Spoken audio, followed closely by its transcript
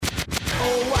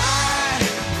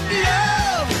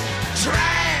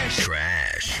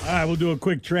right, we'll do a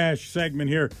quick trash segment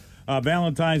here.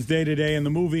 Valentine's Day today, and the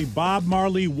movie Bob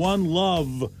Marley, One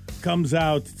Love comes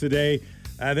out today.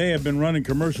 They have been running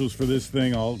commercials for this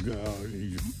thing all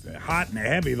hot and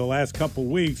heavy the last couple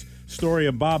weeks. Story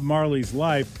of Bob Marley's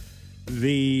life.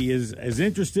 As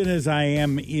interested as I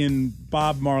am in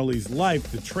Bob Marley's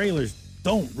life, the trailers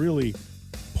don't really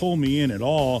pull me in at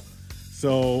all.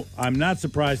 So I'm not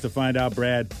surprised to find out,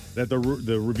 Brad, that the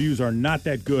reviews are not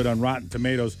that good on Rotten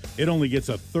Tomatoes. It only gets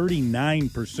a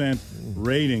 39%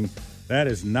 rating. That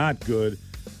is not good.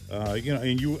 I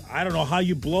don't know how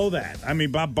you blow that. I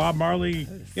mean, Bob Marley,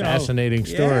 fascinating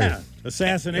story. Yeah,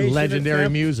 assassination, legendary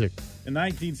music. In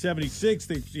 1976,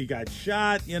 he got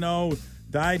shot.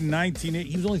 Died in 1980.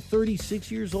 He was only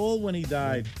 36 years old when he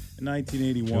died in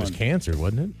 1981. It was cancer,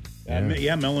 wasn't it?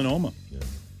 Yeah, melanoma. Yeah.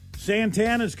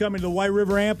 Santana's coming to the White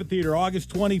River Amphitheater August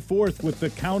 24th with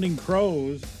the Counting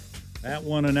Crows. That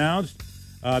one announced.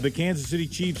 The Kansas City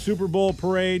Chiefs Super Bowl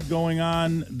parade going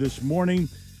on this morning.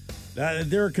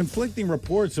 There are conflicting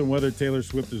reports on whether Taylor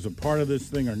Swift is a part of this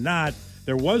thing or not.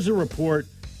 There was a report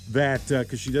that,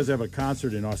 because she does have a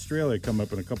concert in Australia coming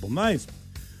up in a couple nights,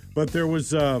 but there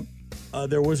was a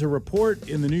report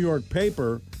in the New York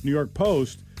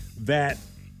Post, that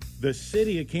the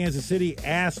city of Kansas City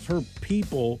asked her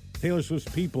people, Taylor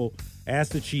Swift's people,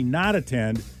 asked that she not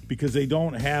attend because they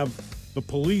don't have the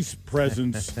police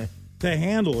presence to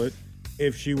handle it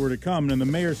if she were to come. And the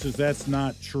mayor says that's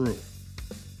not true.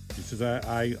 He says,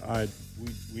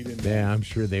 we didn't. Yeah, I'm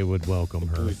sure they would welcome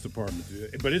her. Police department.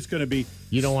 But it's going to be.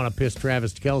 You don't want to piss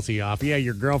Travis Kelce off. Yeah,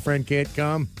 your girlfriend can't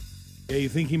come. Yeah, you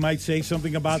think he might say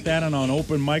something about that on an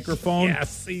open microphone?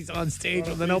 Yes, he's on stage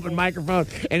with an open microphone,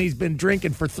 and he's been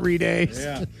drinking for 3 days.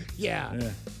 Yeah.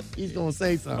 yeah. He's going to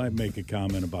say something. Might make a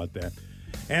comment about that.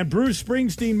 And Bruce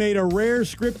Springsteen made a rare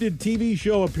scripted TV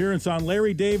show appearance on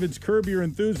Larry David's Curb Your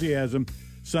Enthusiasm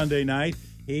Sunday night.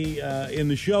 In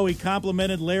the show, he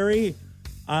complimented Larry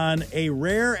on a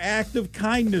rare act of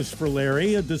kindness for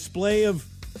Larry, a display of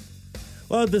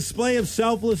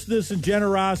selflessness and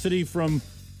generosity from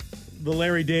the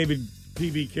Larry David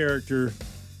TV character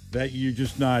that you're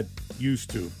just not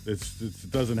used to. It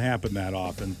doesn't happen that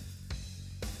often.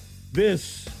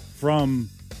 This, from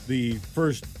the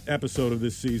first episode of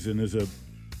this season, is a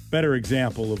better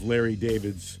example of Larry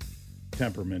David's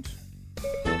temperament.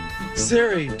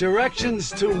 Siri,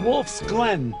 directions to Wolf's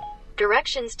Glen.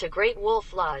 Directions to Great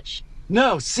Wolf Lodge.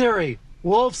 No, Siri,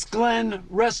 Wolf's Glen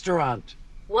Restaurant.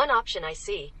 One option I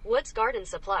see, Woods Garden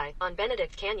Supply on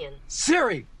Benedict Canyon.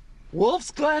 Siri,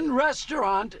 Wolf's Glen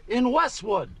Restaurant in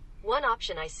Westwood. One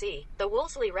option I see, the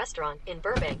Wolseley Restaurant in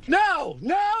Burbank. No,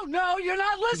 you're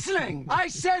not listening. I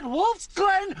said Wolf's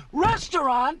Glen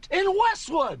Restaurant in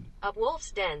Westwood. A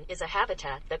wolf's den is a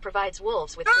habitat that provides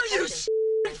wolves with protection.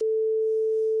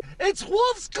 It's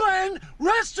Wolf's Glen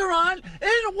Restaurant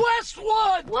in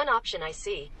Westwood. One option I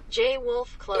see, J.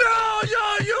 Wolf Clothing. No,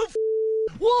 you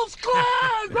Wolf's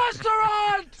Glen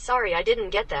Restaurant. Sorry, I didn't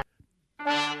get that.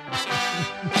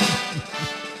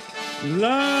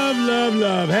 Love, love,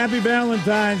 love. Happy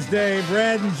Valentine's Day,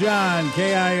 Brad and John,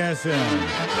 KISM.